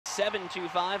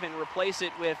7.25 and replace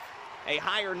it with a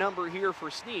higher number here for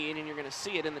Snead, and you're going to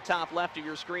see it in the top left of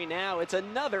your screen now. It's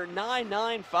another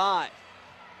 9.95.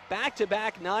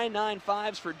 Back-to-back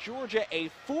 9.95s for Georgia, a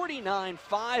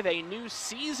 49.5, a new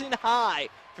season high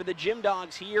for the Gym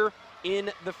Dogs here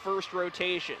in the first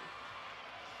rotation.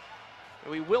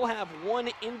 We will have one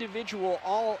individual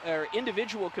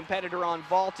competitor on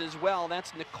vault as well.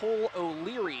 That's Nicole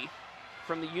O'Leary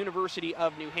from the University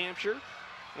of New Hampshire.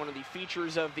 One of the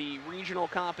features of the regional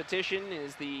competition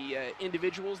is the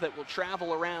individuals that will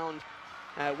travel around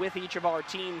with each of our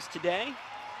teams today.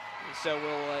 And so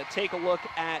we'll take a look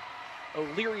at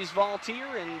O'Leary's vault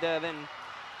here and then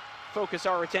focus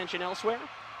our attention elsewhere.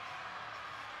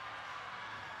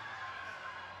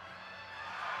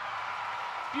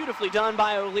 Beautifully done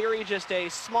by O'Leary, just a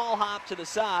small hop to the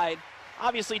side.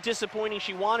 Obviously disappointing.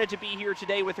 She wanted to be here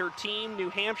today with her team. New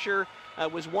Hampshire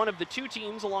was one of the two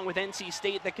teams, along with NC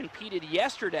State, that competed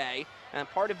yesterday.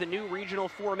 Part of the new regional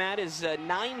format is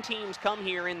 9 teams come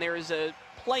here, and there is a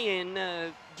play-in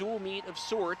dual meet of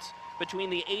sorts between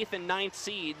the 8th and 9th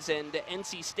seeds, and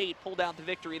NC State pulled out the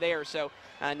victory there. So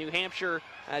New Hampshire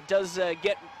does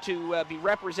get to be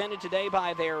represented today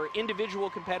by their individual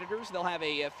competitors. They'll have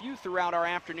a few throughout our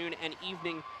afternoon and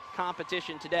evening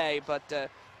competition today, but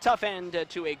tough end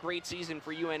to a great season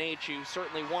for UNH, who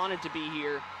certainly wanted to be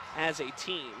here as a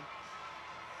team.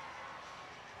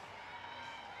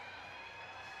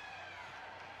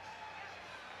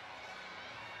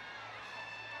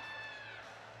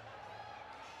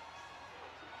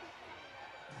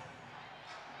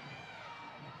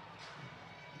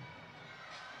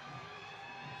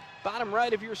 Bottom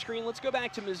right of your screen, let's go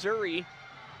back to Missouri,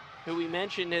 who we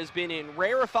mentioned has been in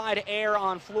rarefied air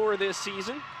on floor this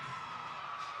season.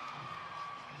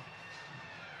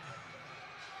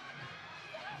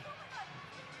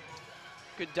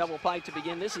 Good double pike to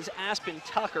begin. This is Aspen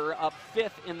Tucker up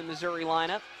 5th in the Missouri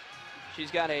lineup. She's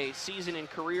got a season and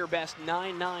career best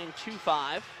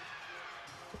 9.925.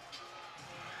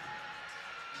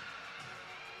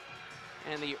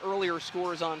 And the earlier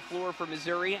scores on floor for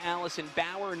Missouri, Allison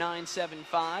Bauer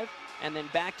 9.75, and then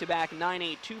back-to-back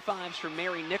 9.825s from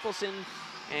Mary Nicholson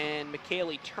and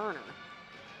McKaylee Turner.